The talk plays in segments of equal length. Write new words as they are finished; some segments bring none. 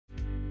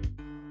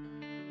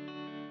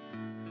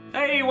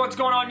Hey, what's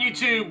going on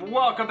YouTube?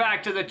 Welcome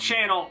back to the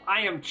channel.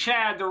 I am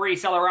Chad, the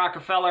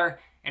Resellerrockefeller,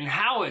 and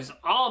how is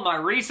all my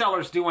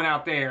resellers doing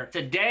out there?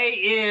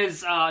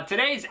 Today's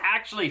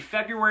actually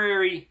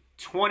February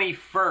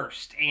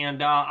 21st,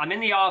 and I'm in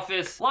the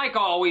office. Like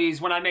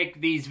always, when I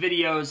make these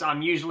videos,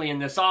 I'm usually in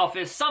this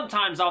office.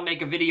 Sometimes I'll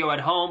make a video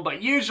at home,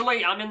 but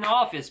usually I'm in the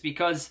office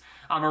because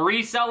I'm a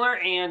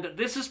reseller, and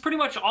this is pretty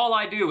much all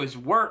I do is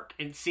work,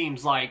 it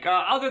seems like.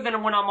 Other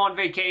than when I'm on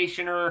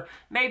vacation or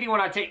maybe when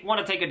I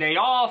want to take a day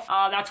off.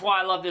 That's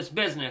why I love this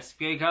business,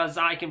 because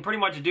I can pretty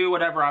much do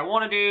whatever I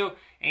want to do,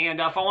 and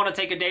if I want to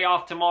take a day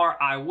off tomorrow,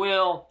 I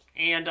will.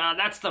 And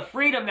that's the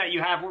freedom that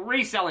you have with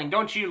reselling.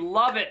 Don't you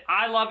love it?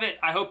 I love it.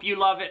 I hope you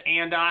love it.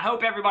 And I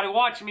hope everybody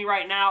watching me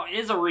right now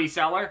is a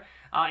reseller.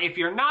 If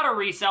you're not a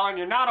reseller and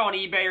you're not on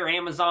eBay or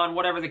Amazon,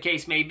 whatever the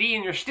case may be,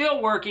 and you're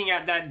still working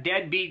at that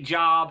deadbeat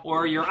job,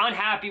 or you're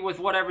unhappy with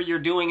whatever you're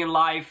doing in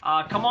life,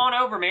 come on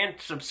over, man.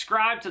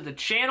 Subscribe to the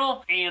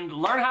channel and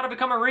learn how to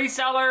become a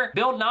reseller,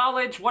 build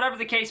knowledge, whatever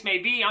the case may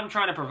be. I'm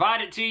trying to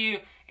provide it to you.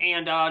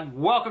 And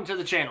welcome to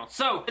the channel.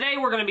 So today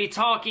we're going to be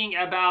talking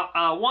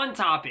about one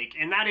topic,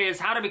 and that is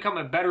how to become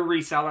a better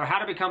reseller, how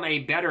to become a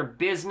better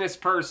business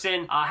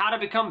person, how to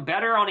become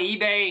better on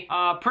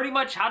eBay, pretty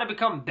much how to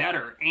become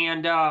better.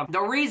 And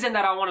the reason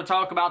that I want to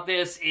talk about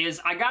this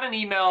is I got an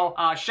email,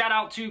 shout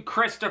out to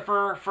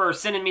Christopher for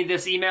sending me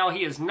this email.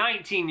 He is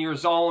 19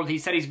 years old. He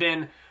said he's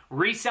been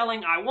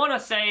reselling, I want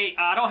to say,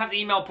 I don't have the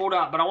email pulled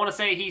up, but I want to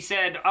say he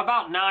said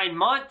about 9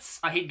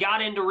 months. He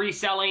got into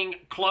reselling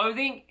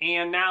clothing,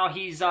 and now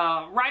he's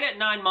right at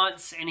 9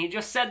 months, and he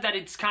just said that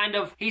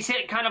he's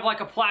hit kind of like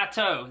a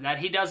plateau, that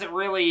he doesn't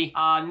really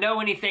know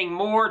anything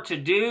more to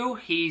do.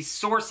 He's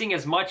sourcing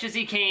as much as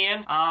he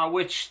can,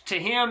 which to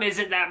him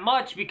isn't that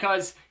much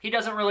because he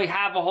doesn't really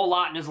have a whole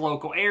lot in his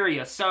local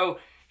area. So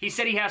he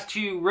said he has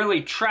to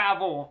really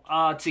travel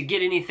to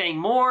get anything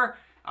more.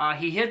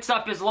 He hits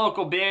up his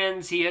local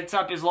bins, he hits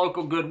up his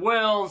local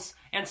Goodwills,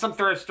 and some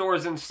thrift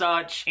stores and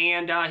such.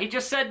 And he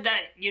just said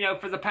that, you know,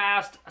 for the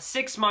past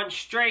 6 months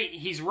straight,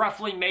 he's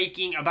roughly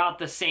making about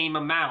the same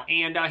amount.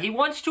 And he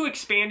wants to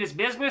expand his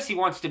business. He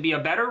wants to be a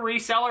better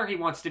reseller. He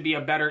wants to be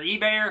a better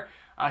eBayer.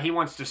 He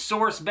wants to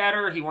source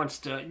better. He wants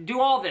to do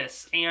all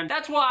this. And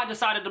that's why I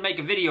decided to make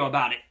a video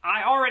about it.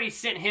 I already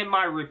sent him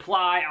my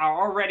reply. I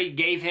already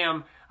gave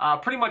him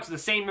pretty much the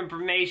same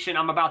information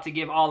I'm about to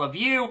give all of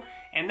you.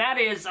 And that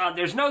is,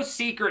 there's no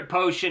secret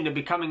potion to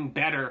becoming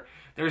better.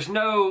 There's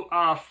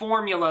no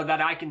formula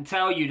that I can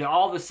tell you to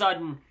all of a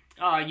sudden,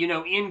 you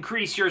know,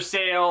 increase your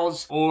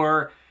sales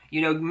or,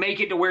 you know, make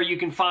it to where you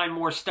can find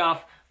more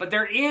stuff. But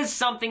there is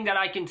something that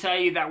I can tell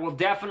you that will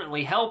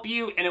definitely help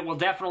you, and it will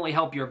definitely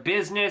help your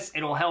business.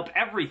 It'll help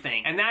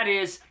everything. And that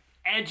is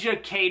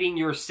educating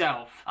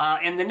yourself.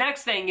 And the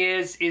next thing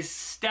is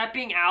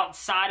stepping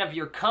outside of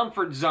your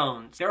comfort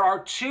zones. There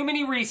are too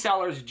many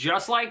resellers,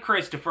 just like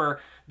Christopher,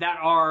 that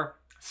are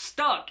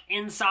stuck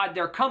inside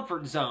their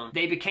comfort zone.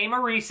 They became a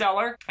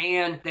reseller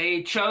and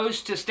they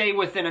chose to stay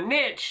within a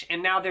niche,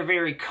 and now they're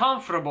very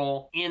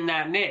comfortable in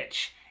that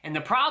niche. And the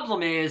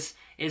problem is,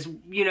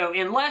 you know,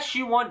 unless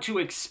you want to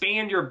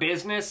expand your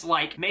business,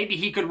 like maybe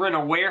he could rent a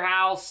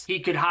warehouse, he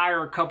could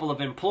hire a couple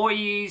of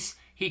employees,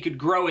 he could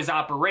grow his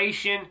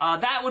operation.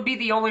 That would be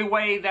the only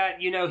way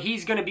that, you know,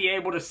 he's going to be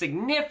able to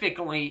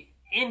significantly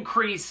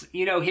increase,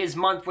 you know, his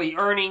monthly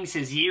earnings,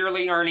 his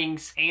yearly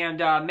earnings, and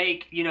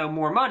make, you know,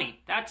 more money.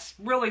 That's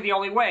really the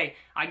only way.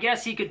 I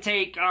guess he could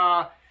take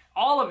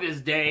all of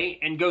his day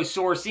and go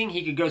sourcing.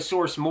 He could go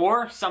source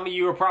more. Some of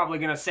you are probably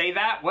going to say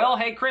that. Well,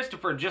 hey,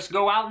 Christopher, just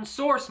go out and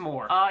source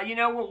more. You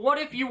know, what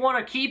if you want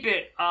to keep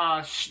it,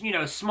 you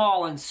know,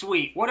 small and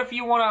sweet? What if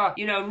you want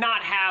to, you know,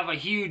 not have a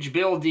huge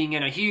building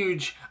and a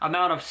huge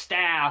amount of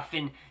staff,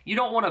 and you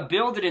don't want to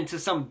build it into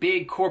some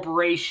big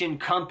corporation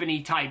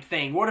company type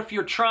thing? What if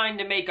you're trying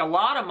to make a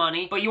lot of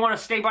money, but you want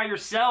to stay by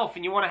yourself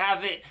and you want to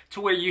have it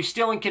to where you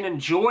still can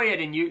enjoy it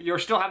and you're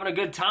still having a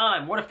good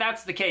time? What if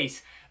that's the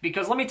case?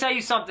 Because let me tell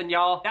you something,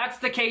 y'all. That's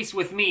the case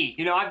with me.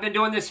 You know, I've been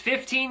doing this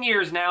 15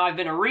 years now. I've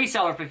been a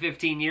reseller for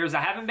 15 years.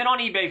 I haven't been on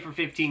eBay for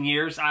 15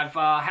 years. I've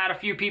had a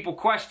few people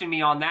question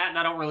me on that, and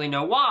I don't really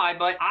know why,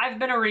 but I've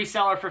been a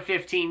reseller for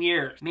 15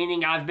 years,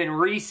 meaning I've been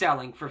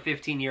reselling for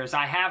 15 years.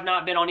 I have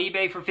not been on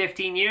eBay for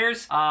 15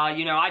 years.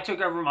 You know, I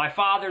took over my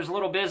father's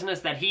little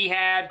business that he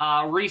had,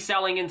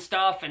 reselling and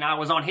stuff, and I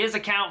was on his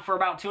account for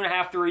about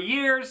 2.5, 3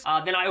 years.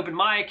 Then I opened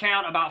my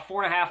account about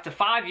 4.5 to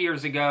 5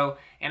 years ago,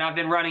 and I've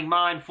been running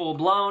mine full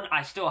blown.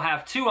 I still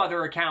have 2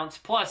 other accounts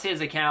plus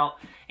his account,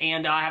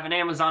 and I have an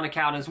Amazon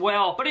account as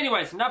well. But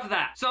anyways, enough of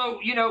that.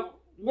 So, you know,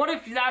 what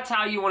if that's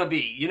how you want to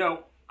be? You know,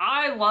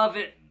 I love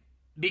it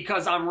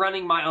because I'm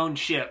running my own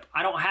ship.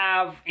 I don't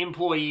have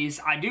employees.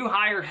 I do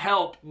hire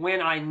help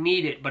when I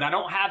need it, but I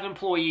don't have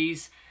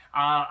employees.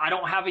 I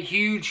don't have a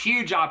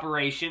huge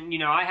operation. You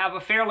know, I have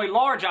a fairly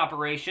large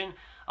operation,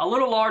 a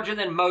little larger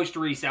than most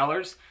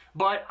resellers,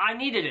 but I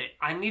needed it.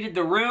 I needed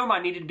the room. I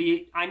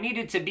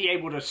needed to be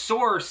able to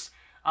source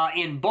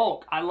in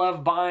bulk. I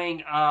love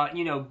buying,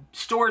 you know,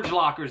 storage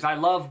lockers. I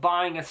love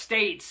buying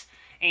estates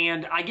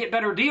and I get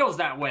better deals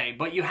that way.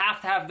 But you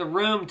have to have the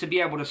room to be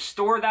able to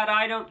store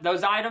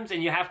those items,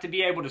 and you have to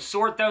be able to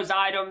sort those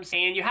items,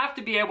 and you have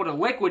to be able to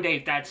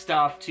liquidate that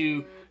stuff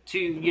to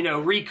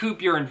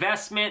recoup your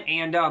investment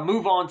and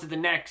move on to the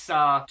next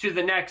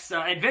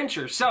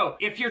adventure. So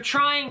if you're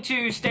trying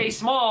to stay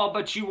small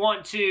but you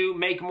want to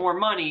make more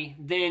money,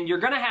 then you're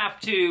gonna have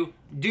to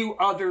do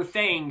other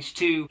things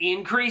to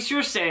increase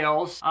your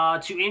sales,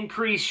 to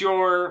increase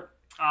your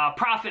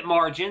profit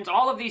margins.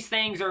 All of these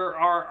things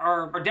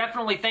are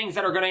definitely things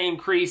that are going to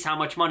increase how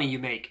much money you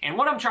make. And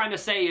what I'm trying to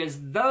say is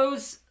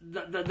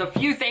the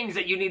few things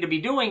that you need to be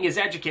doing is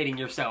educating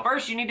yourself.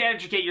 First, you need to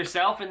educate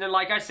yourself, and then,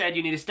 like I said,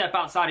 you need to step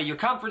outside of your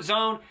comfort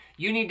zone.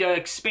 You need to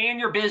expand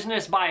your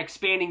business by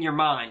expanding your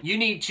mind. You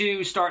need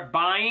to start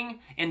buying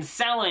and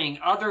selling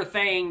other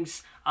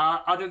things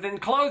other than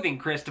clothing,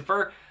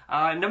 Christopher.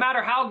 No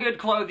matter how good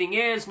clothing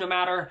is, no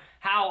matter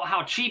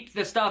how cheap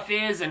the stuff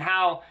is, and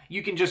how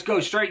you can just go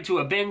straight to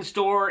a bin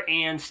store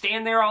and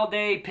stand there all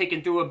day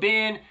picking through a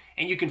bin,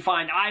 and you can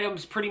find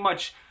items pretty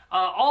much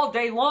all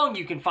day long.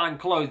 You can find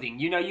clothing.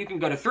 You know, you can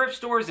go to thrift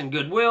stores and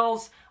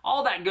Goodwills,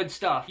 all that good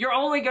stuff. You're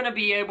only going to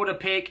be able to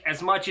pick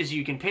as much as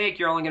you can pick.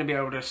 You're only going to be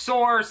able to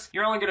source.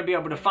 You're only going to be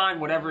able to find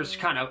whatever's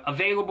kind of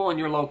available in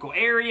your local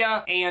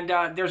area. And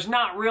there's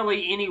not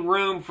really any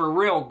room for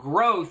real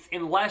growth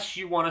unless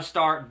you want to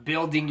start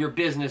building your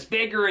business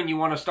bigger and you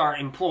want to start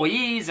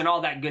employees and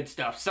all that good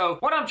stuff. So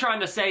what I'm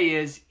trying to say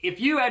is, if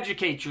you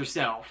educate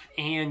yourself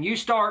and you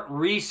start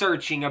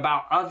researching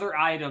about other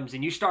items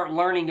and you start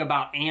learning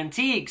about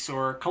antiques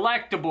or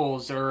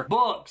collectibles or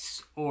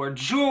books or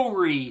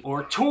jewelry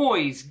or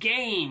toys,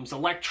 games,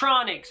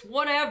 electronics,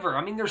 whatever.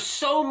 I mean, there's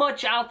so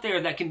much out there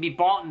that can be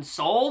bought and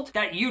sold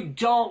that you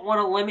don't want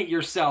to limit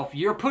yourself.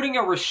 You're putting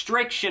a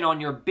restriction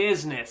on your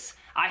business.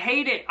 I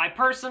hate it. I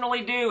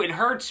personally do. It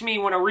hurts me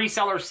when a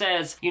reseller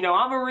says, you know,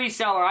 I'm a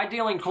reseller, I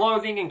deal in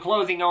clothing and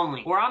clothing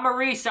only. Or I'm a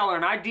reseller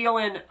and I deal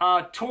in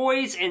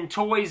toys and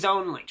toys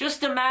only.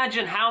 Just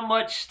imagine how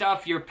much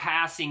stuff you're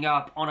passing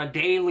up on a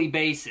daily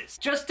basis.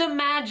 Just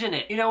imagine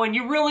it. You know, and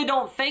you really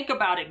don't think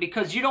about it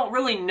because you don't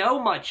really know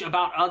much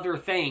about other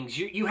things.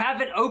 You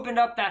haven't opened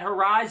up that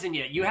horizon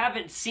yet. You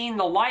haven't seen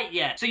the light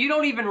yet. So you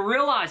don't even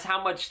realize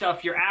how much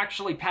stuff you're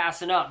actually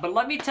passing up. But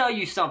let me tell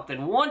you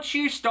something. Once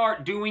you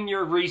start doing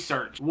your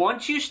research,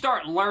 once you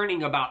start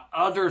learning about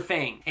other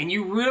things and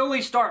you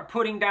really start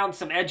putting down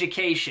some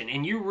education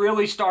and you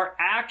really start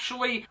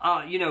actually,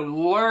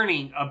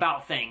 learning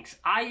about things.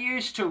 I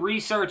used to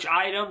research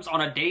items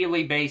on a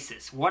daily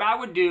basis. What I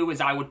would do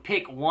is I would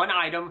pick one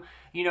item.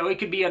 You know, it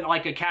could be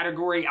like a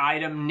category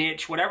item,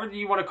 niche, whatever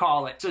you want to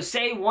call it. So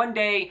say one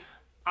day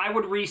I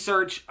would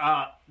research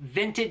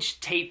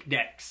vintage tape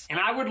decks, and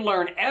I would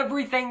learn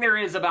everything there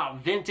is about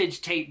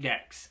vintage tape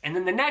decks. And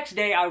then the next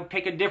day I would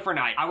pick a different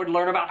item. I would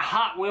learn about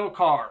Hot Wheel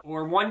car,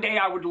 or one day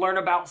I would learn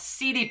about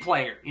CD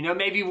player. You know,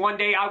 maybe one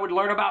day I would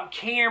learn about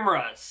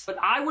cameras. But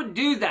I would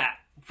do that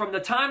from the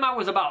time I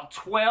was about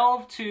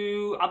 12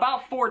 to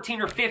about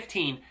 14 or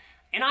 15.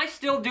 And I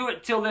still do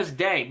it till this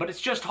day, but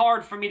it's just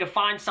hard for me to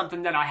find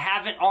something that I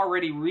haven't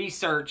already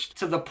researched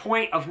to the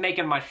point of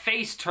making my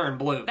face turn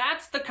blue.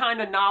 That's the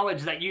kind of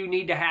knowledge that you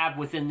need to have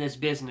within this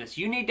business.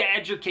 You need to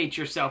educate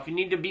yourself. You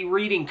need to be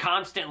reading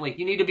constantly.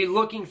 You need to be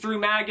looking through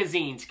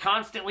magazines,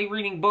 constantly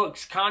reading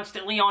books,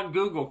 constantly on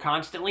Google,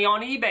 constantly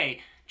on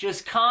eBay.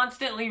 Just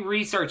constantly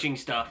researching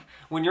stuff.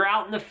 When you're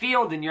out in the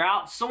field and you're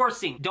out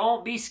sourcing,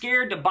 don't be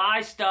scared to buy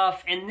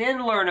stuff and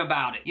then learn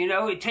about it. You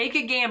know, take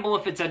a gamble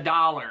if it's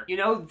 $1. You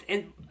know,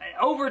 and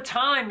over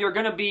time you're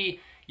gonna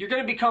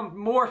become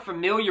more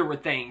familiar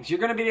with things. You're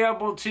gonna be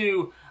able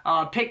to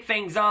pick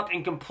things up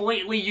and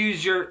completely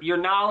use your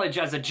knowledge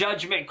as a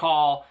judgment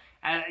call.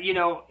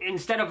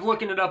 Instead of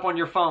looking it up on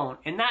your phone.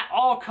 And that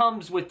all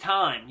comes with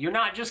time. You're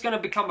not just going to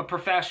become a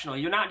professional.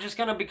 You're not just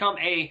going to become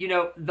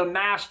the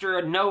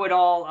master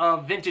know-it-all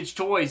of vintage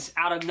toys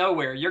out of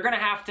nowhere. You're going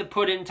to have to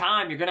put in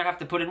time. You're going to have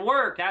to put in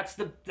work. That's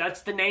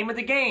the name of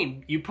the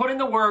game. You put in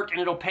the work and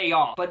it'll pay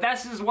off. But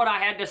this is what I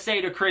had to say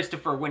to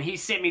Christopher when he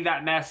sent me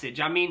that message.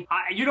 I mean,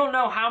 you don't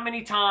know how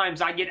many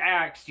times I get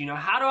asked,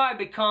 how do I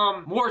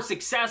become more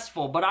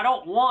successful? But I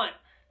don't want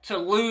to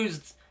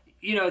lose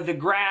the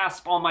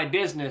grasp on my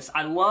business.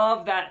 I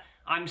love that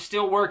I'm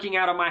still working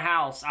out of my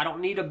house. I don't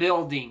need a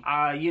building.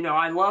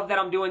 I love that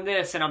I'm doing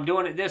this and I'm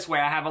doing it this way.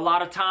 I have a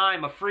lot of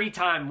time, a free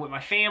time with my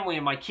family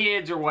and my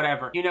kids or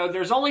whatever.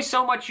 There's only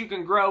so much you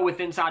can grow with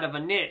inside of a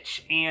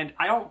niche, and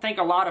I don't think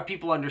a lot of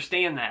people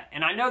understand that.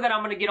 And I know that I'm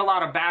going to get a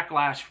lot of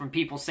backlash from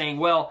people saying,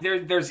 well,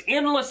 there's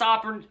endless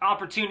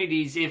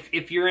opportunities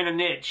if you're in a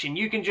niche, and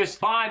you can just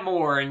buy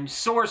more and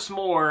source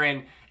more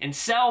and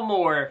sell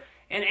more.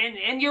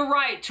 And you're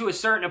right to a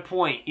certain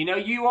point.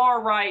 You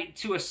are right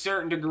to a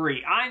certain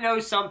degree. I know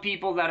some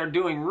people that are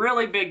doing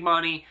really big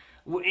money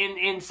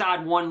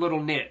inside one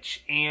little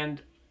niche.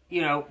 And,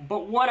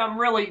 but what I'm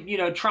really,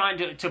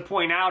 trying to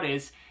point out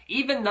is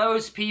even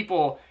those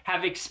people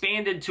have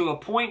expanded to a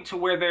point to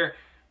where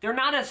they're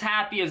not as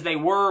happy as they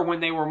were when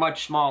they were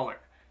much smaller.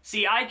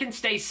 See, I can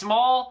stay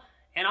small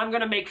and I'm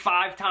going to make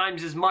 5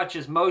 times as much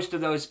as most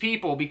of those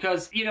people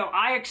because, you know,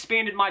 I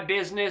expanded my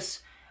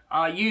business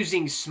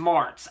using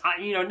smarts.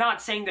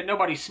 Not saying that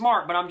nobody's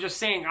smart, but I'm just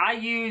saying I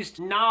used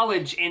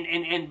knowledge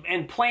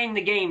and playing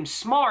the game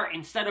smart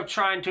instead of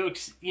trying to,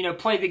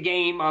 play the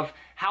game of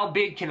how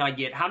big can I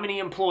get? How many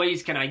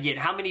employees can I get?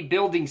 How many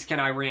buildings can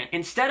I rent?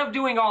 Instead of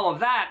doing all of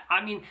that,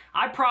 I mean,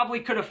 I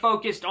probably could have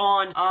focused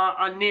on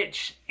a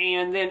niche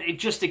and then it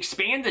just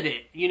expanded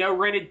it,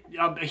 rented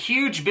a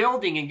huge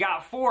building and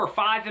got 4 or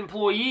 5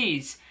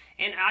 employees.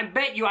 And I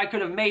bet you I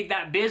could have made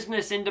that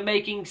business into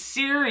making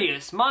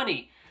serious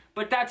money.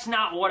 But that's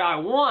not what I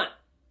want.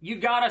 You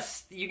gotta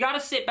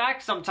sit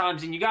back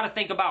sometimes and you gotta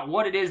think about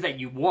what it is that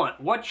you want.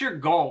 What's your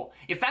goal?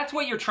 If that's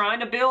what you're trying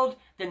to build,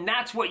 then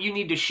that's what you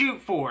need to shoot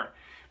for.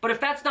 But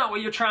if that's not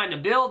what you're trying to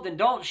build, then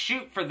don't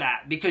shoot for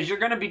that because you're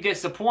gonna be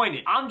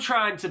disappointed. I'm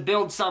trying to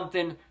build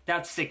something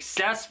that's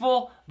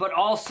successful, but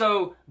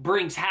also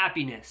brings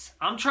happiness.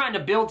 I'm trying to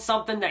build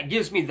something that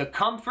gives me the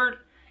comfort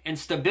and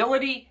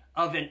stability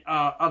of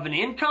an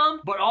income,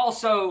 but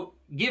also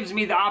gives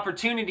me the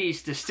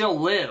opportunities to still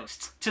live,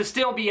 to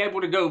still be able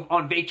to go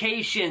on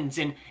vacations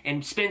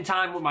and spend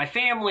time with my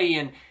family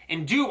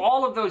and do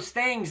all of those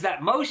things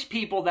that most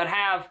people that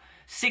have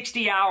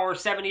 60-hour,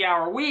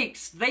 70-hour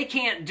weeks, they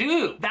can't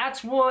do.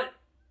 That's what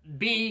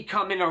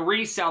becoming a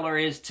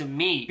reseller is to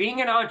me. Being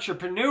an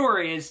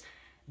entrepreneur is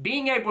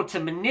being able to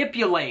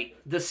manipulate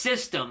the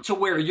system to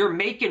where you're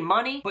making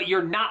money, but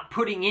you're not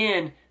putting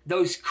in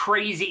those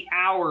crazy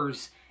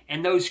hours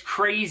and those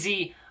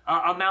crazy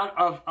amount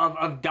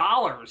of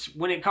dollars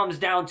when it comes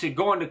down to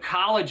going to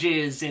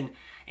colleges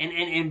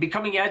and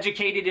becoming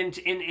educated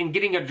and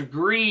getting a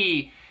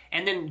degree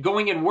and then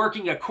going and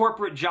working a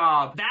corporate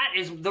job. That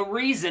is the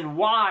reason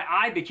why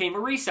I became a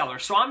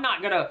reseller. So I'm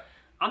not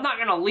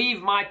gonna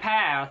leave my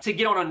path to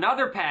get on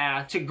another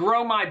path to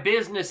grow my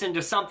business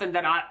into something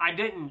that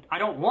I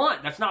don't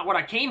want. That's not what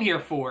I came here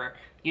for.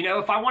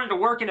 If I wanted to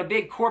work in a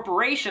big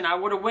corporation, I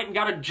would have went and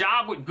got a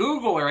job with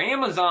Google or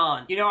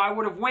Amazon. I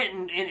would have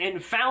went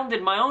and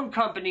founded my own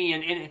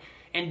company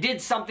and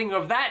did something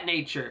of that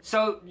nature.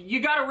 So you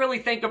got to really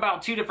think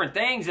about 2 different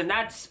things, and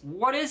that's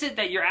what is it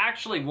that you're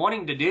actually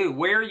wanting to do?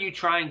 Where are you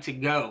trying to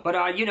go? But,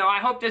 I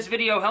hope this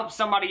video helps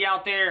somebody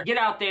out there. Get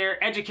out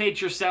there,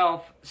 educate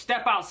yourself,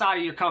 step outside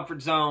of your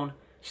comfort zone.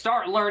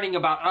 Start learning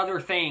about other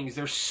things.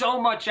 There's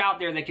so much out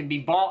there that can be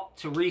bought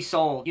to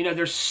resold.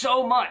 There's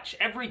so much.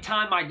 Every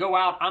time I go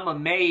out, I'm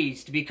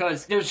amazed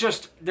because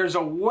there's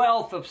a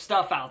wealth of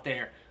stuff out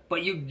there.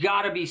 But you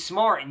gotta be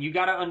smart and you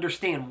gotta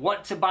understand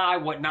what to buy,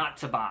 what not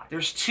to buy.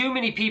 There's too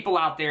many people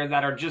out there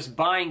that are just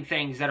buying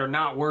things that are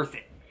not worth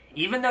it.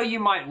 Even though you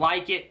might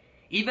like it,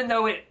 even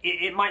though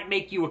it might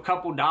make you a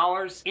couple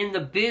dollars, in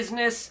the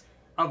business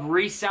of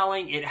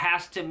reselling, it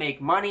has to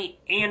make money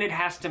and it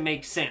has to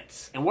make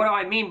sense. And what do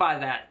I mean by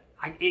that?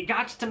 It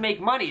got to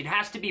make money. It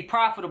has to be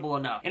profitable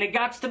enough. And it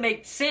got to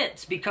make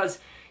sense because,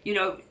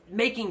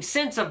 making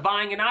sense of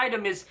buying an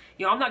item is,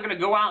 I'm not going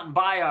to go out and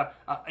buy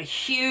a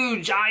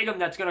huge item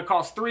that's going to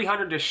cost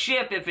 $300 to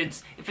ship if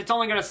it's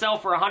only going to sell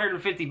for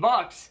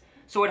 $150.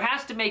 So it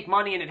has to make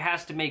money and it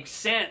has to make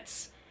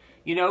sense.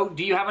 Do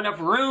you have enough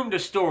room to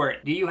store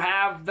it? Do you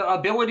have the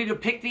ability to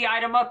pick the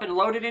item up and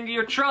load it into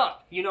your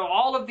truck?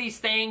 All of these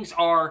things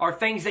are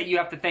things that you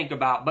have to think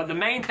about. But the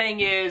main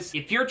thing is,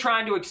 if you're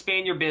trying to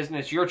expand your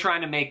business, you're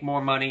trying to make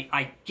more money,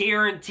 I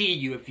guarantee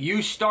you, if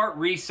you start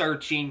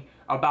researching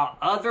about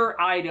other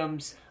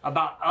items,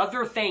 about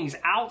other things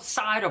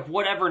outside of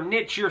whatever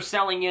niche you're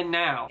selling in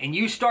now, and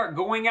you start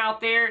going out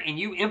there and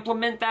you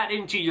implement that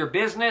into your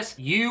business,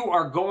 you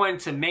are going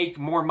to make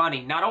more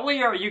money. Not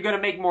only are you going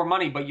to make more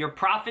money, but your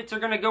profits are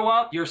going to go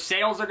up, your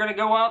sales are going to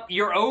go up,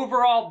 your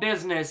overall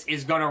business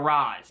is going to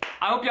rise.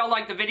 I hope y'all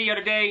liked the video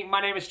today.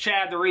 My name is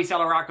Chad, the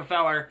Reseller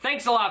Rockefeller.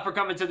 Thanks a lot for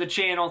coming to the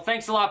channel.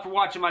 Thanks a lot for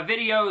watching my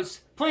videos.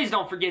 Please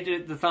don't forget to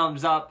hit the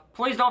thumbs up.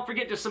 Please don't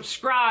forget to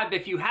subscribe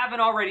if you haven't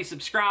already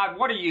subscribed.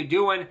 What are you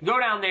doing? Go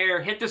down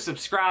there, hit the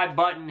subscribe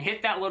button,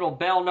 hit that little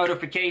bell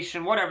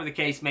notification, whatever the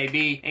case may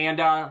be. And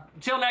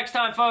until next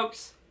time,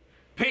 folks,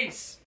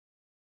 peace.